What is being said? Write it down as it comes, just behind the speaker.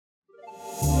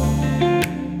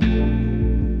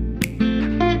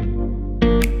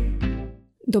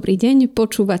Dobrý deň,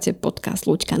 počúvate podcast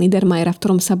Ľuďka Niedermayera, v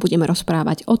ktorom sa budeme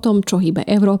rozprávať o tom, čo hýbe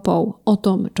Európou, o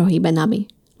tom, čo hýbe nami.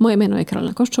 Moje meno je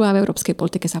Karolina Koščová, v európskej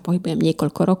politike sa pohybujem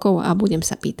niekoľko rokov a budem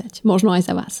sa pýtať, možno aj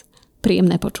za vás.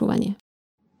 Príjemné počúvanie.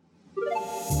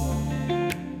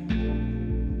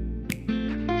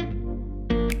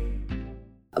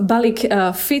 Balík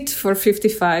Fit for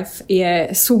 55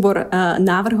 je súbor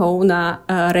návrhov na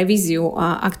revíziu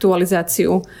a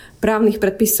aktualizáciu právnych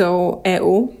predpisov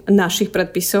EÚ, našich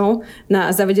predpisov,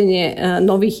 na zavedenie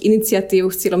nových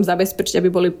iniciatív s cieľom zabezpečiť, aby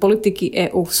boli politiky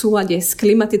EÚ v súlade s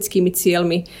klimatickými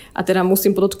cieľmi, a teda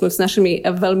musím podotknúť s našimi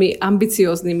veľmi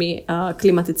ambicióznymi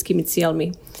klimatickými cieľmi.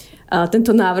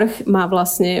 Tento návrh má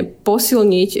vlastne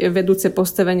posilniť vedúce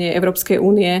postavenie Európskej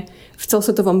únie v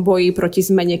celosvetovom boji proti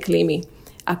zmene klímy.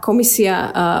 A komisia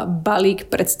balík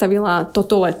predstavila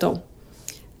toto leto.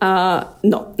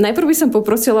 Najprv by som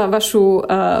poprosila vašu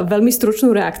veľmi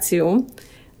stručnú reakciu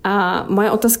a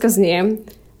moja otázka znie,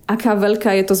 aká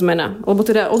veľká je to zmena. Lebo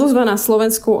teda odozva na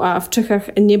Slovensku a v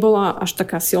Čechách nebola až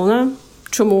taká silná,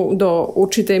 čomu do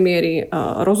určitej miery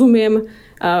rozumiem.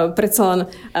 Predsa len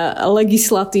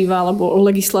legislatíva alebo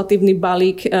legislatívny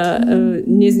balík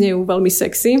neznejú veľmi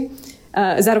sexy.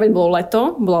 Zároveň bolo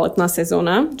leto, bola letná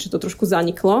sezóna, čiže to trošku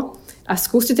zaniklo. A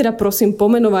skúste teda prosím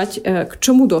pomenovať, k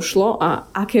čomu došlo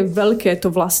a aké veľké to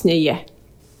vlastne je.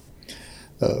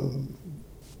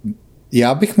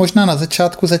 Já bych možná na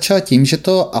začátku začal tím, že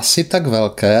to asi tak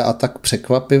velké a tak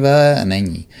překvapivé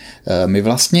není. My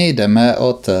vlastně jdeme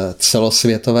od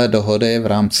celosvětové dohody v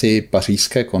rámci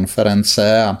Pařížské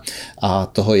konference a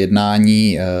toho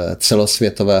jednání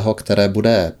celosvětového, které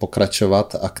bude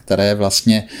pokračovat a které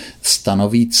vlastně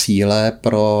stanoví cíle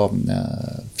pro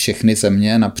všechny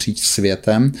země napříč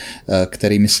světem,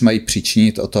 kterými se mají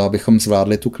přičinit o to, abychom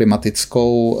zvládli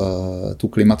tu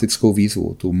klimatickou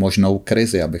výzvu, tu možnou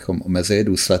krizi, abychom omezili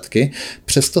důsledky.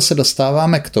 Přesto se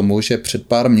dostáváme k tomu, že před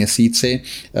pár měsíci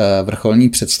vrcholní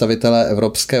představitelé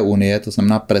Evropské unie, to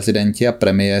znamená prezidenti a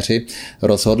premiéři,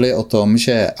 rozhodli o tom,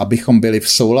 že abychom byli v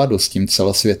souladu s tím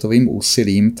celosvětovým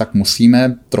úsilím, tak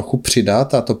musíme trochu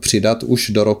přidat, a to přidat už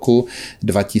do roku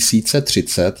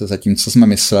 2030, zatímco jsme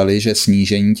mysleli, že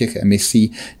snížení těch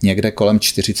emisí někde kolem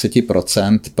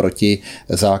 40% proti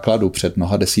základu před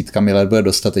mnoha desítkami let bude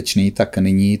dostatečný, tak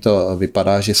nyní to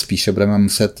vypadá, že spíše budeme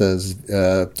muset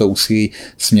to úsilí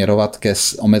směrovat ke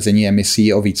omezení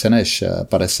emisí o více než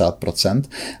 50%.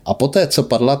 A poté, co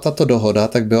padla tato dohoda,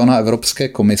 tak bylo na Evropské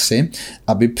komisi,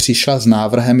 aby přišla s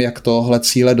návrhem, jak tohle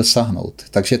cíle dosáhnout.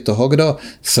 Takže toho, kdo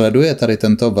sleduje tady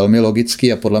tento velmi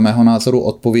logický a podle mého názoru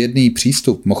odpovědný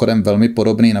přístup, mimochodem velmi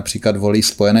podobný například volí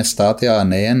Spojené státy, a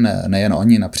nejen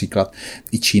oni, například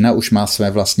i Čína už má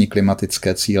své vlastní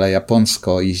klimatické cíle,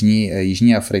 Japonsko,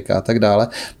 Jižní Afrika a tak dále,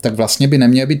 tak vlastně by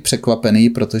neměl být překvapený,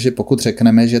 protože pokud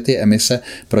řekneme, že ty emise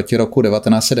proti roku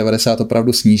 1990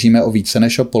 opravdu snížíme o více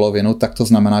než o polovinu, tak to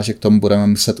znamená, že k tomu budeme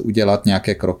muset udělat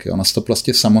nějaké kroky. Ono se to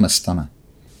prostě samo nestane.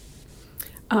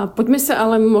 A poďme sa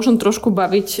ale možno trošku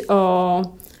baviť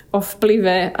o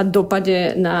vplyve a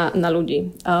dopade na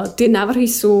ľudí. Tie návrhy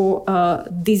sú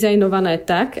dizajnované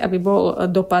tak, aby bol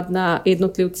dopad na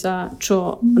jednotlivca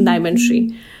čo najmenší.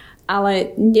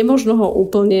 Ale nemožno ho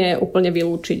úplne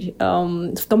vylúčiť.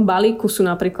 V tom balíku sú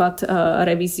napríklad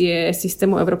revízie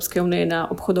systému Európskej únie na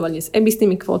obchodovanie s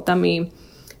emisnými kvótami,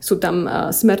 sú tam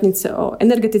smernice o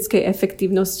energetickej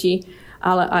efektívnosti,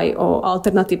 ale aj o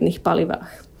alternatívnych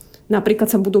palivách.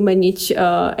 Napríklad sa budú meniť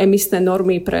emisné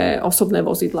normy pre osobné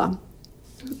vozidlá.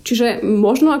 Čiže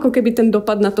možno ako keby ten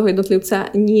dopad na toho jednotlivca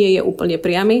nie je úplne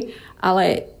priamy,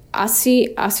 ale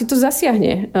asi to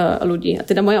zasiahne ľudí. A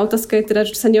teda moja otázka je teda,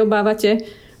 že sa neobávate,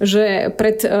 že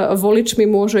pred voličmi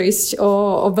môže ísť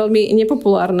o veľmi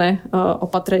nepopulárne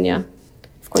opatrenia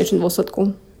v konečnom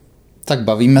dôsledku. Tak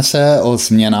bavíme se o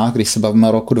změnách, když se bavíme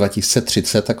o roku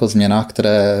 2030, tak o změnách,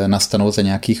 které nastanou za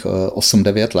nějakých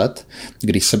 8-9 let.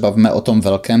 Když se bavíme o tom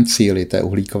velkém cíli té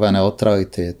uhlíkové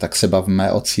neutrality, tak se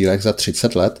bavíme o cílech za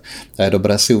 30 let. A je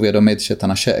dobré si uvědomit, že ta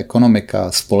naše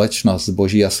ekonomika, společnost,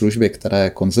 zboží a služby, které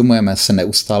konzumujeme, se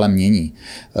neustále mění.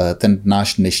 Ten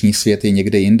náš dnešní svět je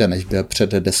někde jinde, než byl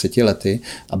před 10 lety,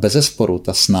 a bezesporu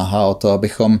ta snaha o to,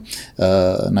 abychom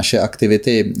naše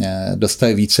aktivity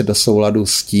dostali více do souladu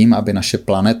s tím, aby aby naše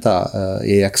planeta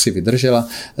je jaksi vydržela,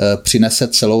 přinese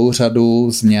celou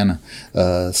řadu změn.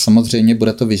 Samozřejmě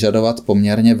bude to vyžadovat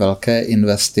poměrně velké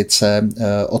investice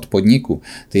od podniku.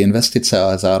 Ty investice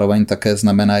ale zároveň také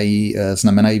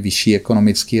znamenají vyšší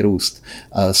ekonomický růst.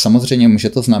 Samozřejmě může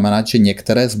to znamenat, že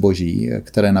některé zboží,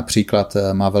 které například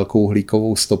má velkou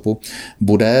uhlíkovou stopu,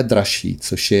 bude dražší,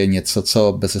 což je něco,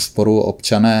 co bezesporu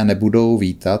občané nebudou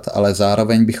vítat, ale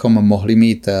zároveň bychom mohli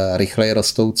mít rychleji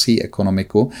rostoucí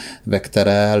ekonomiku, ve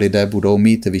které lidé budou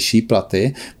mít vyšší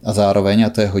platy a zároveň, a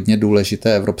to je hodně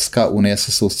důležité, Evropská unie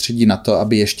se soustředí na to,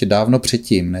 aby ještě dávno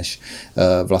předtím, než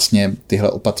vlastně tyhle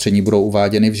opatření budou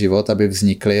uváděny v život, aby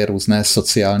vznikly různé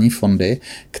sociální fondy,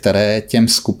 které těm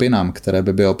skupinám, které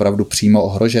by byly opravdu přímo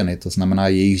ohroženy, to znamená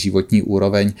jejich životní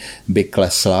úroveň by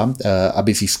klesla,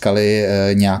 aby získali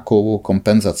nějakou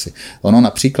kompenzaci. Ono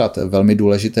například velmi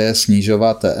důležité je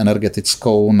snižovat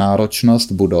energetickou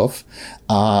náročnost budov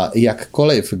a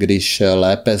jakkoliv, když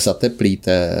lépe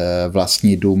zateplíte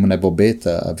vlastní dům nebo byt,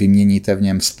 vyměníte v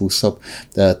něm způsob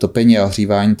topení a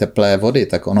ohřívání teplé vody,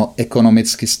 tak ono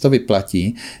ekonomicky to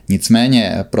vyplatí.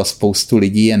 Nicméně pro spoustu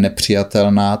lidí je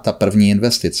nepřijatelná ta první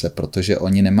investice, protože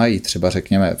oni nemají třeba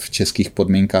řekněme v českých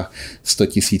podmínkách 100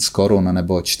 000 korun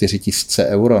nebo 4 000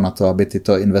 euro na to, aby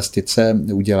tyto investice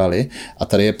udělali. A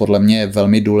tady je podle mě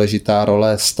velmi důležitá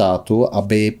role státu,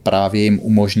 aby právě jim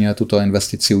umožnil tuto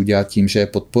investici udělat tím, že je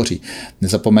podpoří.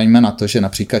 Nezapomeňme na to, že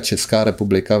například Česká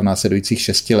republika v následujících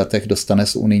 6 letech dostane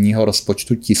z unijního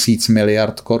rozpočtu 1000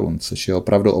 miliard korun, což je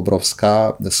opravdu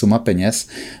obrovská suma peněz.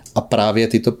 A právě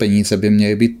tyto peníze by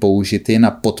měly být použity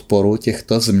na podporu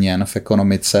těchto změn v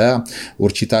ekonomice a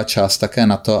určitá část také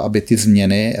na to, aby ty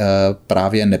změny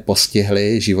právě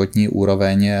nepostihly životní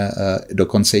úroveň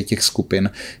dokonce i těch skupin,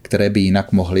 které by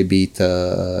jinak mohly být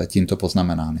tímto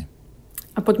poznamenány.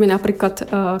 A poďme napríklad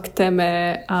k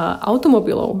téme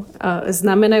automobilov.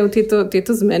 Znamenajú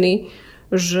tieto zmeny,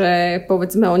 že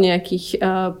povedzme o nejakých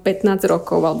 15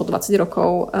 rokov alebo 20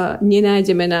 rokov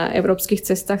nenájdeme na európskych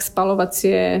cestách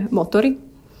spalovacie motory?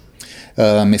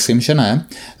 Myslím, že ne,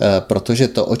 protože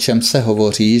to, o čem se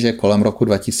hovoří, že kolem roku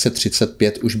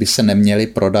 2035 už by se neměly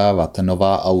prodávat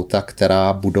nová auta,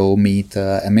 která budou mít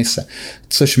emise.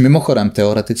 Což mimochodem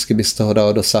teoreticky by z toho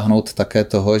dalo dosáhnout také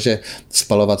toho, že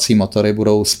spalovací motory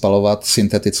budou spalovat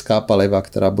syntetická paliva,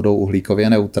 která budou uhlíkově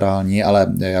neutrální, ale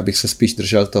já bych se spíš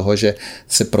držel toho, že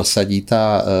se prosadí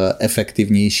ta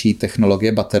efektivnější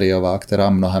technologie bateriová, která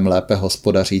mnohem lépe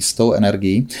hospodaří s tou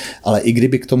energií, ale i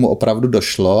kdyby k tomu opravdu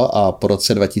došlo a po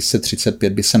roce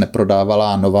 2035 by se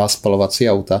neprodávala nová spalovací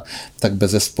auta, tak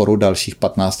bezesporu dalších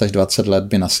 15 až 20 let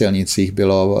by na silnicích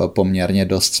bylo poměrně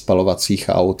dost spalovacích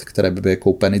aut, které by byly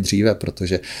koupeny dříve,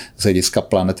 protože z hlediska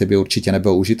planety by určitě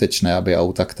nebylo užitečné, aby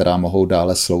auta, která mohou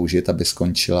dále sloužit, aby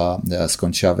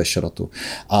skončila ve šrotu.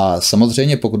 A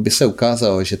samozřejmě, pokud by se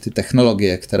ukázalo, že ty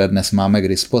technologie, které dnes máme k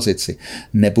dispozici,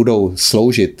 nebudou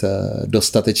sloužit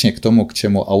dostatečně k tomu, k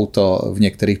čemu auto v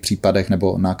některých případech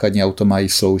nebo nákladní auto mají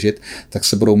sloužit, tak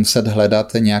se budou muset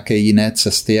hledat nějaké jiné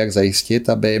cesty, jak zajistit,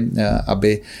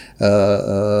 aby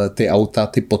ty auta,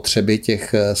 ty potřeby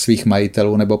těch svých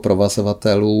majitelů nebo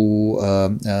provozovatelů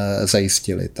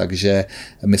zajistili. Takže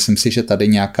myslím si, že tady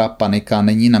nějaká panika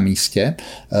není na místě.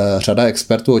 Řada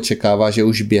expertů očekává, že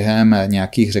už během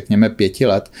nějakých, řekněme, 5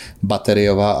 let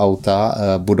bateriová auta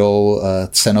budou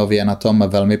cenově na tom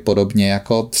velmi podobně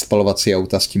jako spalovací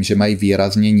auta s tím, že mají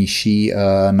výrazně nižší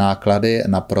náklady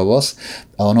na provoz.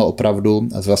 A ono opravdu,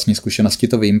 z vlastní zkušenosti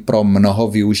to vím, pro mnoho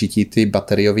využití ty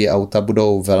bateriové auta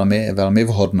budou velmi, velmi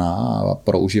vhodná a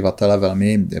pro uživatele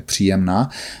velmi příjemná,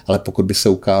 ale pokud by se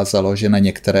ukázalo, že na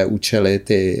některé účely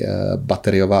ty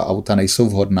bateriová auta nejsou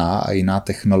vhodná a jiná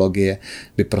technologie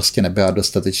by prostě nebyla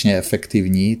dostatečně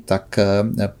efektivní, tak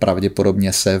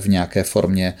pravděpodobně se v nějaké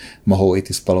formě mohou i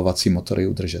ty spalovací motory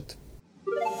udržet.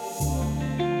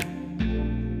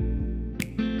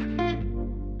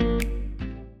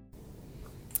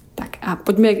 A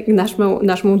poďme k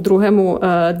nášmu druhému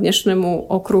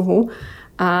dnešnému okruhu.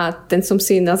 A ten som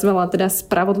si nazvala teda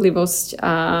spravodlivosť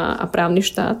a právny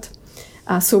štát.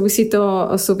 A súvisí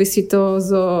to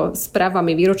so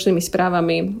správami, výročnými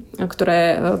správami,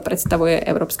 ktoré predstavuje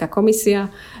Európska komisia.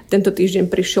 Tento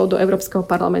týždeň prišiel do Európskeho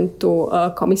parlamentu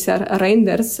komisár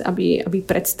Reinders, aby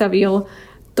predstavil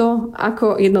to,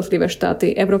 ako jednotlivé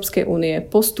štáty Európskej únie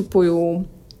postupujú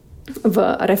v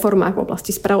reformách v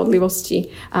oblasti spravodlivosti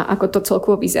a ako to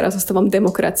celkovo vyzerá so stavom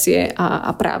demokracie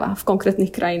a práva v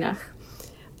konkrétnych krajinách.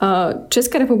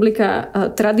 Česká republika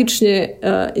tradične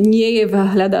nie je v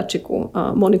hľadáčiku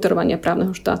monitorovania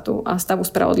právneho štátu a stavu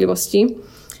spravodlivosti.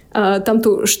 tam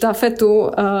tú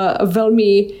štafetu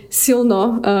veľmi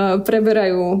silno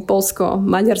preberajú Poľsko,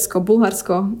 Maďarsko,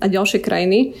 Bulharsko a ďalšie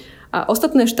krajiny. A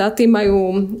ostatné štáty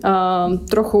majú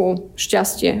trochu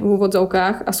šťastie v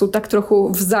úvodzovkách a sú tak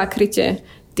trochu v zákryte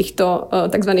týchto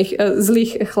tzv.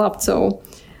 Zlých chlapcov.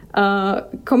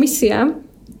 Komisia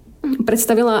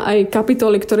predstavila aj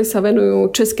kapitoly, ktoré sa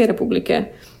venujú Českej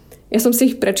republike. Ja som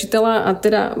si ich prečítala a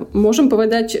teda môžem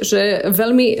povedať, že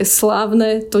veľmi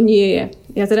slávne to nie je.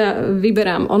 Ja teda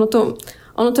vyberám.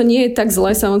 Ono to nie je tak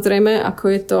zlé samozrejme, ako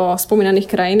je to v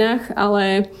spomínaných krajinách,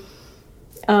 ale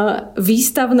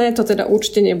výstavné to teda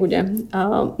určite nebude.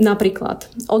 Napríklad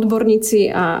odborníci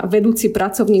a vedúci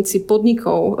pracovníci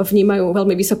podnikov vnímajú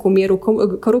veľmi vysokú mieru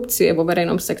korupcie vo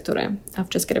verejnom sektore a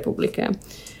v Českej republike.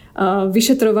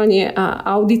 Vyšetrovanie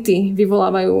a audity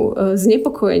vyvolávajú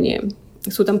znepokojenie.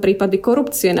 Sú tam prípady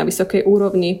korupcie na vysokej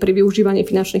úrovni pri využívaní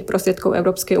finančných prostriedkov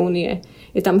Európskej únie.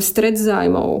 Je tam stret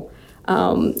zájmov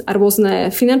a rôzne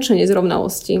finančné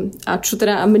nezrovnalosti. A čo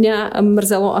teda mňa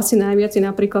mrzelo asi najviac je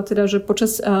napríklad teda, že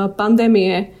počas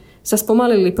pandémie sa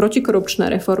spomalili protikorupčné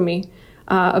reformy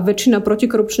a väčšina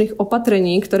protikorupčných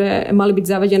opatrení, ktoré mali byť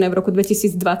zavedené v roku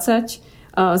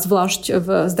 2020, zvlášť v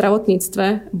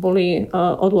zdravotníctve, boli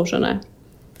odložené.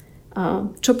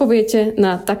 Čo poviete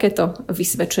na takéto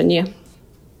vysvedčenie?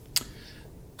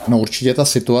 No určitě ta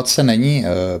situace není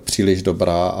příliš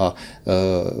dobrá a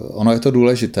ono je to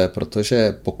důležité,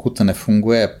 protože pokud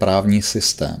nefunguje právní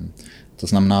systém, to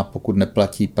znamená, pokud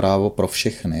neplatí právo pro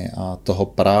všechny a toho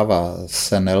práva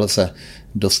se nelze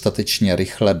dostatečně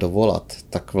rychle dovolat,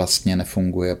 tak vlastně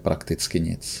nefunguje prakticky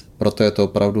nic. Proto je to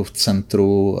opravdu v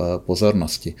centru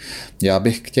pozornosti. Já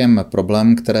bych k těm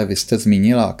problémům, které vy jste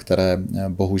zmínila, které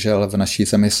bohužel v naší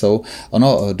zemi jsou,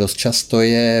 ono dost často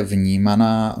je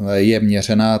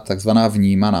měřená takzvaná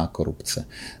vnímaná korupce.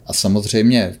 A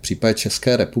samozřejmě v případě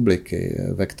České republiky,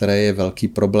 ve které je velký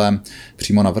problém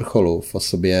přímo na vrcholu v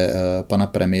osobě pana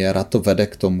premiéra, to vede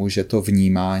k tomu, že to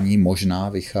vnímání možná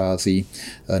vychází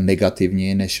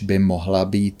negativně, než by mohla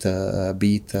být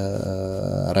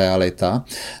realita.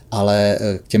 Ale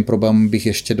k těm problémům bych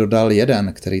ještě dodal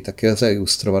jeden, který taky lze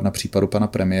ilustrovat na případu pana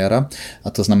premiéra, a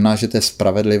to znamená, že té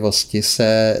spravedlivosti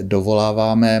se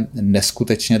dovoláváme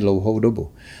neskutečně dlouhou dobu.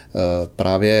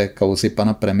 Právě kauzy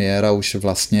pana premiéra už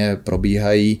vlastně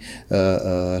probíhají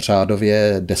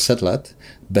řádově 10 let,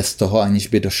 bez toho, aniž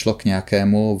by došlo k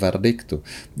nějakému verdiktu.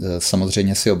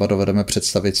 Samozřejmě si oba dovedeme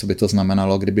představit, co by to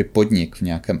znamenalo, kdyby podnik v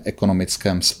nějakém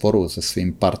ekonomickém sporu se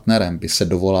svým partnerem by se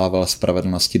dovolával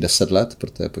spravedlnosti 10 let,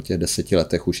 protože po těch 10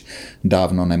 letech už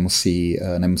dávno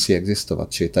nemusí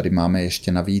existovat. Čili tady máme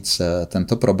ještě navíc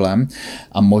tento problém.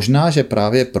 A možná, že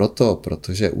právě proto,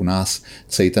 protože u nás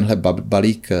celý tenhle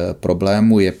balík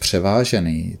problémů je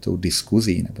převážený tou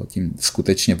diskuzí nebo tím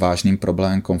skutečně vážným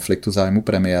problémem konfliktu zájmu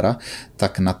premiéra,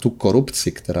 tak na tu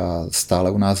korupci, která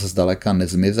stále u nás zdaleka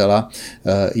nezmizela,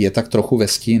 je tak trochu ve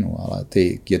stínu, ale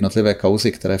ty jednotlivé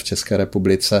kauzy, které v České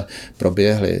republice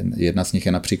proběhly, jedna z nich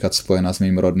je například spojena s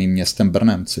mým rodným městem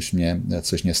Brnem,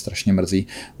 což mě strašně mrzí,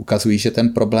 ukazují, že ten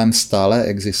problém stále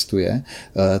existuje,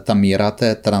 ta míra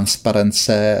té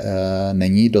transparence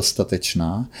není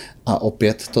dostatečná a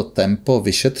opět to tempo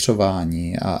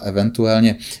vyšetřování a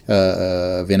eventuálně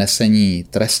vynesení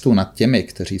trestu nad těmi,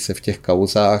 kteří se v těch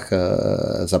kauzách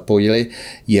zapojili,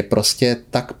 je prostě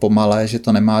tak pomalé, že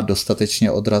to nemá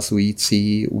dostatečně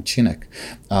odrazující účinek.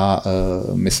 A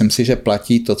myslím si, že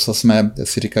platí to, co jsme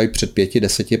si říkali před 5,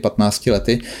 10, 15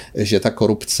 lety, že ta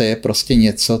korupce je prostě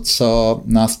něco, co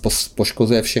nás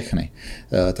poškozuje všechny.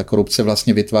 Ta korupce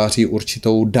vlastně vytváří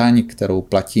určitou daň, kterou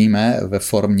platíme ve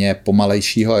formě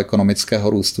pomalejšího ekonomického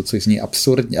růstu, což zní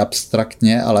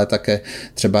abstraktně, ale také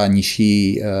třeba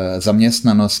nižší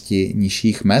zaměstnanosti,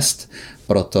 nižších mezd,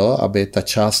 proto, aby ta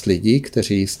část lidí,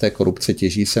 kteří z té korupce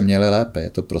těží, se měli lépe. Je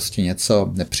to prostě něco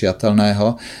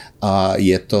nepřijatelného a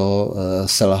je to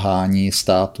selhání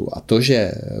státu. A to,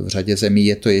 že v řadě zemí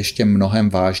je to ještě mnohem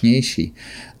vážnější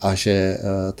a že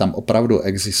tam opravdu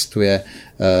existuje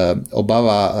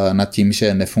obava nad tím,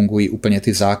 že nefungují úplně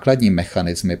ty základní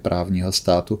mechanismy právního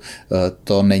státu,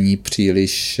 to není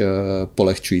příliš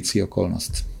polehčující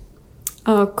okolnost.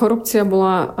 Korupcia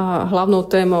bola hlavnou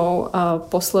témou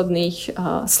posledných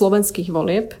slovenských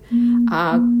volieb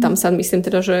a tam sa myslím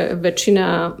teda, že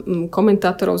väčšina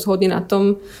komentátorov zhodne na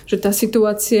tom, že tá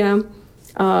situácia,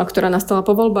 ktorá nastala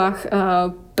po voľbách,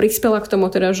 prispela k tomu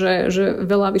teda, že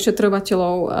veľa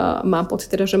vyšetrovateľov má pocit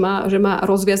teda, že má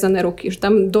rozviazané ruky, že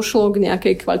tam došlo k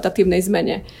nejakej kvalitatívnej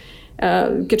zmene.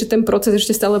 Keďže ten proces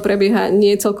ešte stále prebieha,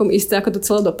 nie je celkom isté, ako to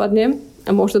celé dopadne.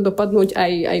 A môže to dopadnúť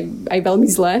aj veľmi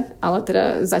zle, ale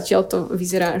teda zatiaľ to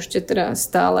vyzerá ešte teda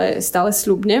stále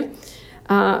sľubne.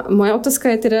 A moja otázka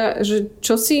je teda, že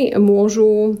čo si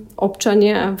môžu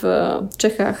občania v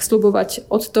Čechách sľubovať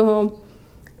od toho,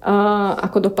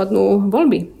 ako dopadnú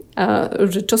voľby?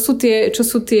 Čo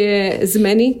sú tie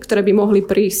zmeny, ktoré by mohli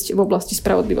prísť v oblasti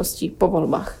spravodlivosti po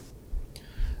voľbách?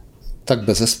 Tak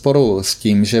bezesporu s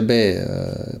tím, že by,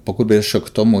 pokud by došlo k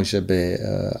tomu, že by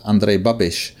Andrej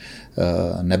Babiš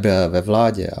nebyl ve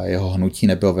vládě a jeho hnutí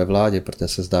nebylo ve vládě, protože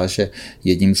se zdá, že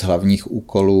jedním z hlavních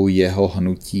úkolů jeho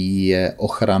hnutí je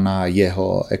ochrana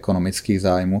jeho ekonomických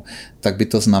zájmů, tak by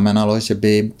to znamenalo, že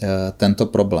by tento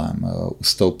problém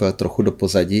ustoupil trochu do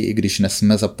pozadí, i když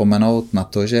nesmíme zapomenout na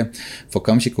to, že v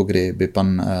okamžiku, kdy by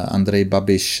pan Andrej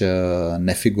Babiš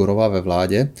nefiguroval ve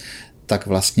vládě, tak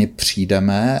vlastně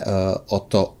přijdeme o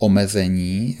to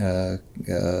omezení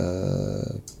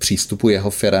přístupu jeho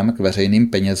firem k veřejným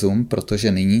penězům,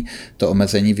 protože nyní to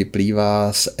omezení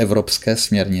vyplývá z evropské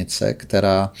směrnice,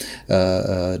 která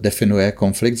definuje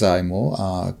konflikt zájmu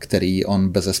a který on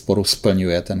bezesporu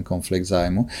splňuje ten konflikt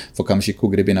zájmu. V okamžiku,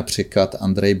 kdyby například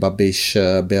Andrej Babiš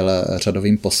byl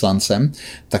řadovým poslancem,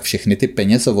 tak všechny ty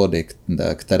penězovody,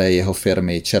 které jeho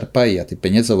firmy čerpají a ty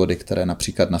penězovody, které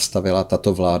například nastavila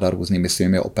tato vláda různými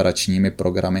svými operačními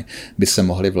programy, by se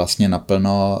mohly vlastně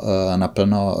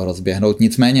naplno rozběhnout.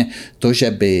 Nicméně to,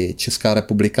 že by Česká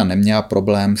republika neměla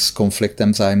problém s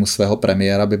konfliktem zájmu svého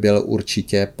premiéra, by byl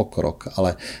určitě pokrok,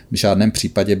 ale v žádném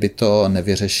případě by to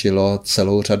nevyřešilo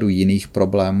celou řadu jiných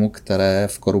problémů, které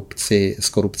s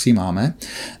korupcí máme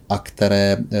a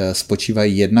které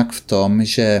spočívají jednak v tom,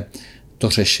 že to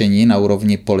řešení na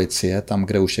úrovni policie, tam,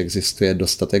 kde už existuje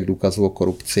dostatek důkazů o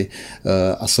korupci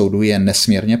a soudu, je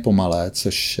nesmírně pomalé,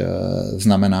 což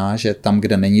znamená, že tam,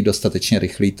 kde není dostatečně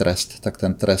rychlý trest, tak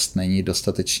ten trest není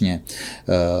dostatečně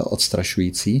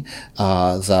odstrašující.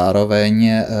 A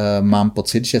zároveň mám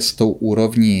pocit, že s tou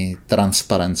úrovní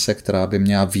transparence, která by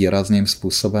měla výrazným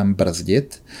způsobem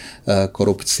brzdit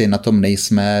korupci, na tom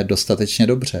nejsme dostatečně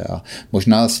dobře. A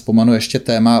možná vzpomenu ještě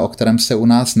téma, o kterém se u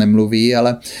nás nemluví,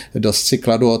 ale dost si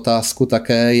kladu otázku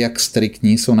také, jak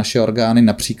striktní jsou naše orgány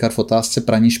například v otázce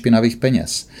praní špinavých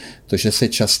peněz. To, že se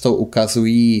často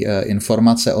ukazují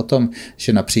informace o tom,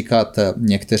 že například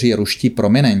někteří ruští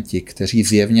prominenti, kteří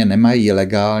zjevně nemají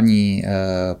legální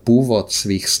původ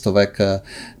svých stovek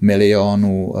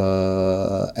milionů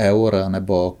eur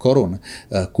nebo korun,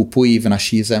 kupují v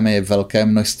naší zemi velké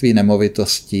množství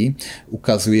nemovitostí,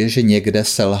 ukazuje, že někde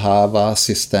selhává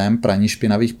systém praní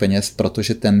špinavých peněz,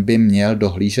 protože ten by měl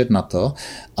dohlížet na to,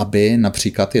 aby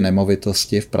například ty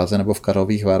nemovitosti v Praze nebo v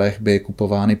Karlových Varech byly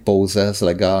kupovány pouze z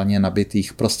legálně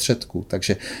nabitých prostředků.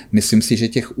 Takže myslím si, že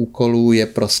těch úkolů je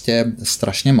prostě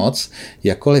strašně moc.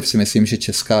 Jakkoliv si myslím, že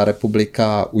Česká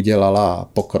republika udělala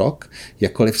pokrok,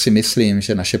 jakkoliv si myslím,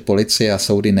 že naše policie a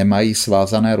soudy nemají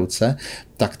svázané ruce,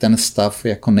 tak ten stav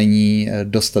jako není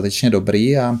dostatečně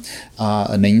dobrý a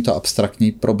není to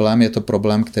abstraktní problém, je to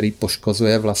problém, který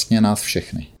poškozuje vlastně nás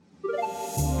všechny.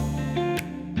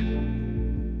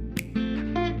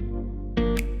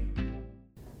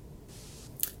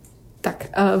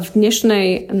 Tak v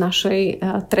dnešnej našej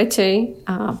tretej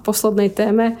a poslednej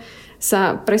téme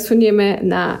sa presunieme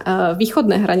na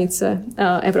východné hranice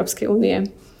Európskej únie.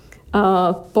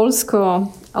 Poľsko,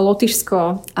 Lotyšsko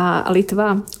a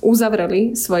Litva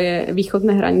uzavreli svoje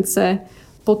východné hranice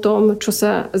po tom, čo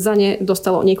sa za ne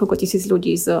dostalo niekoľko tisíc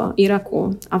ľudí z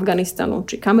Iraku, Afganistanu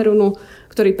či Kamerunu,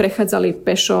 ktorí prechádzali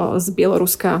pešo z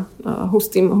Bieloruska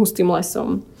hustým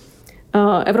lesom.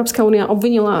 Európska únia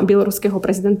obvinila bieloruského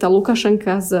prezidenta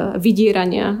Lukašenka z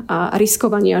vydierania a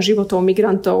riskovania životov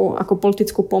migrantov ako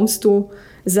politickú pomstu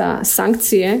za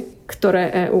sankcie,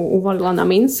 ktoré EÚ uvalila na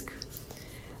Minsk.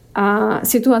 A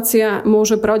situácia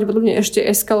môže pravdepodobne ešte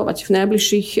eskalovať v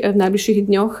najbližších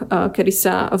dňoch, kedy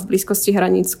sa v blízkosti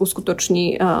hraníc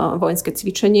uskutoční vojenské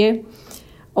cvičenie.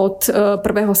 Od 1.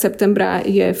 septembra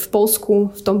je v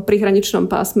Poľsku v tom prihraničnom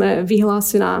pásme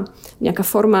vyhlásená nejaká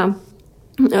forma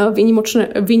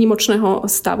výnimočného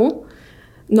stavu.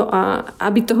 No a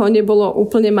aby toho nebolo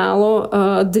úplne málo,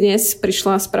 dnes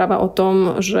prišla správa o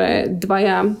tom, že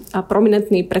dvaja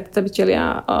prominentní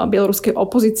predstavitelia bieloruskej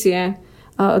opozície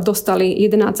dostali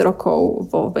 11 rokov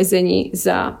vo väzení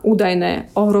za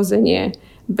údajné ohrozenie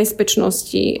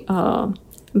bezpečnosti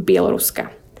Bieloruska.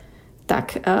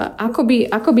 Tak,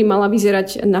 ako by mala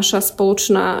vyzerať naša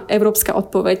spoločná európska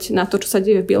odpoveď na to, čo sa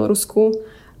deje v Bielorusku?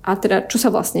 A teda, čo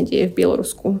sa vlastne deje v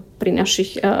Bielorusku pri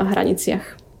našich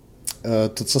hraniciach?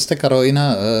 To, co jste,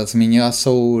 Karolina, zmínila,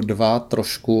 jsou dva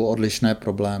trošku odlišné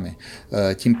problémy.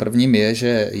 Tím prvním je,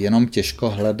 že jenom těžko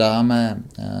hledáme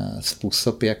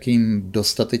způsob, jakým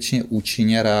dostatečně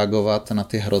účinně reagovat na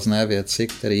ty hrozné věci,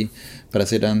 které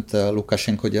prezident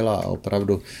Lukašenko dělá.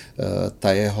 Opravdu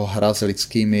ta jeho hra s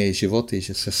lidskými životy,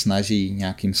 že se snaží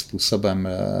nějakým způsobem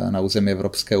na území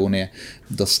Evropské unie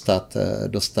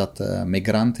dostat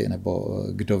migranty nebo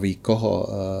kdo ví koho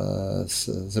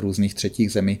z různých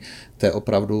třetích zemí, to je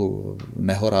opravdu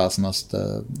nehoráznost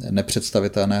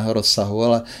nepředstavitelného rozsahu,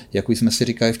 ale jak už jsme si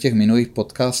říkali v těch minulých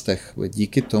podcastech,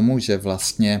 díky tomu, že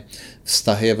vlastně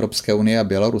vztahy Evropské unie a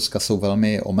Běloruska jsou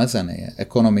velmi omezeny.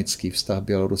 Ekonomický vztah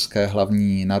Běloruska je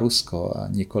hlavní na Rusko a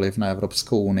nikoliv na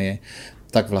Evropskou unii,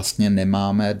 tak vlastně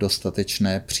nemáme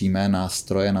dostatečné přímé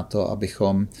nástroje na to,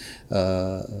 abychom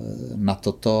na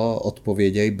toto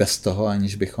odpověděli bez toho,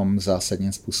 aniž bychom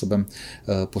zásadním způsobem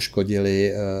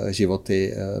poškodili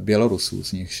životy Bělorusů,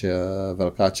 z nichž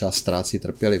velká část ztrácí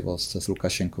trpělivost s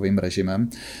Lukašenkovým režimem.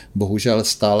 Bohužel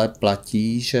stále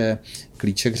platí, že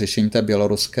klíček řešení té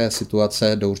běloruské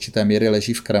situace do určité míry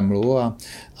leží v Kremlu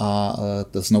a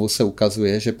znovu se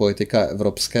ukazuje, že politika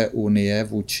Evropské unie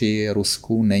vůči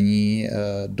Rusku není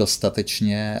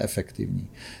dostatečně efektivní.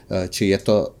 Či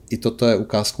i toto je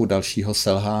ukázkou dalšího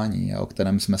selhání, o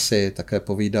kterém jsme si také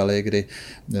povídali, kdy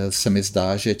se mi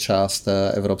zdá, že část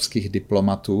evropských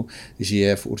diplomatů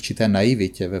žije v určité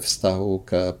naivitě ve vztahu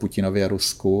k Putinovi a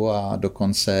Rusku a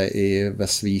dokonce i ve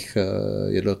svých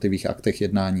jednotlivých aktech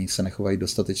jednání se nechovají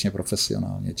dostatečně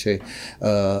profesionálně. Či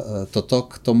toto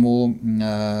k tomu,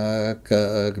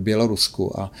 k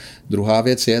Bělorusku. A druhá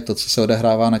věc je, to, co se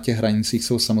odehrává na těch hranicích,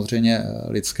 jsou samozřejmě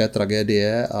lidské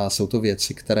tragédie a jsou to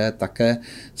věci, které také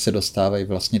se dostávají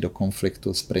vlastně do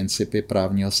konfliktu s principy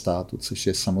právního státu, což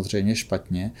je samozřejmě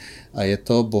špatně. A je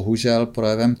to bohužel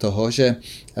projevem toho, že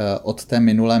od té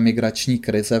minulé migrační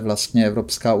krize vlastně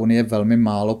Evropská unie velmi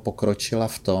málo pokročila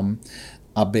v tom,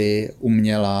 aby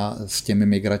uměla s těmi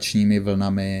migračními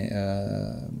vlnami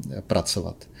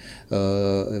pracovat.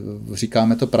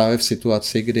 Říkáme to právě v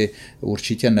situaci, kdy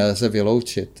určitě nelze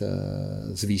vyloučit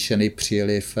zvýšený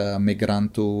příliv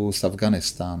migrantů z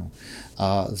Afghánistánu.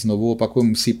 A znovu opakuju,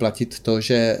 musí platit to,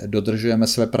 že dodržujeme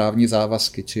své právní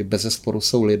závazky, či bezesporu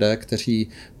jsou lidé, kteří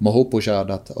mohou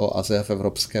požádat o azyl v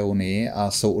Evropské unii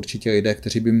a jsou určitě lidé,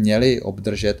 kteří by měli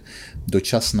obdržet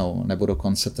dočasnou nebo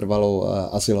dokonce trvalou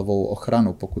azylovou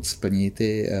ochranu, pokud splní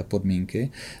ty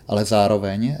podmínky, ale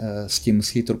zároveň s tím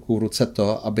musí jít ruku v ruce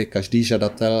to, aby každý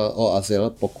žadatel o azyl,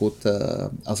 pokud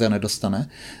azyl nedostane,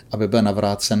 aby byl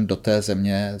navrácen do té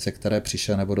země, ze které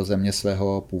přišel, nebo do země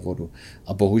svého původu.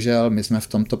 A bohužel my jsme v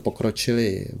tomto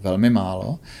pokročili velmi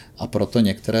málo a proto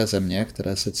některé země,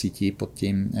 které se cítí pod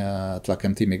tím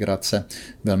tlakem té migrace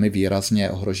velmi výrazně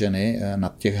ohroženy,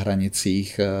 na těch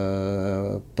hranicích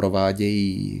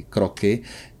provádějí kroky,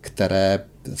 které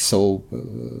jsou,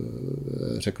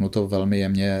 řeknu to velmi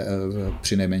jemně,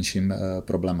 přinejmenším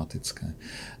problematické.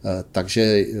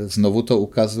 Takže znovu to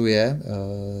ukazuje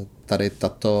tady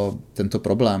tento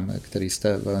problém, který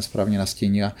jste velmi správně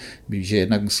nastínil, že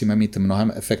jednak musíme mít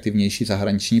mnohem efektivnější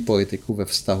zahraniční politiku ve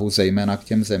vztahu zejména k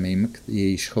těm zemím,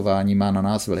 jejíž chování má na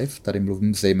nás vliv, tady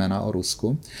mluvím zejména o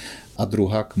Rusku, a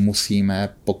druhak musíme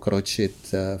pokročit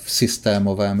v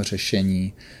systémovém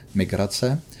řešení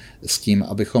migrace s tím,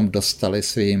 abychom dostali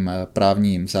svým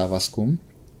právním závazkům,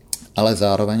 ale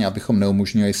zároveň, abychom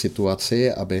neumožnili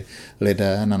situaci, aby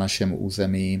lidé na našem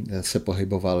území se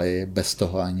pohybovali bez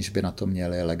toho, aniž by na to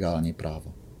měli legální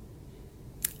právo.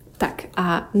 Tak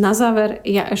a na záver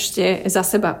ja ešte za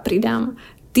seba pridám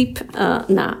tip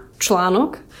na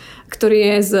článok, ktorý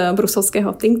je z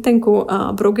bruselského think tanku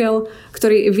Bruegel,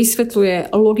 ktorý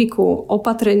vysvetľuje logiku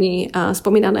opatrení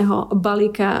spomínaného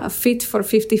balíka Fit for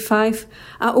 55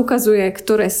 a ukazuje,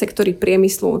 ktoré sektory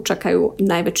priemyslu čakajú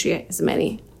najväčšie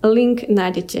zmeny. Link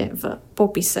nájdete v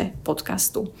popise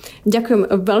podcastu. Ďakujem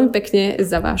veľmi pekne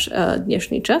za váš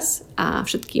dnešný čas a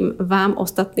všetkým vám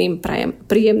ostatným prajem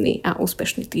príjemný a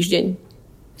úspešný týždeň.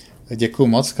 Děkuji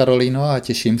moc, Karolíno, a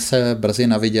těším se brzy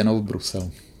na viděnou v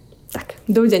Bruselu. Tak,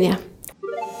 dovidenia.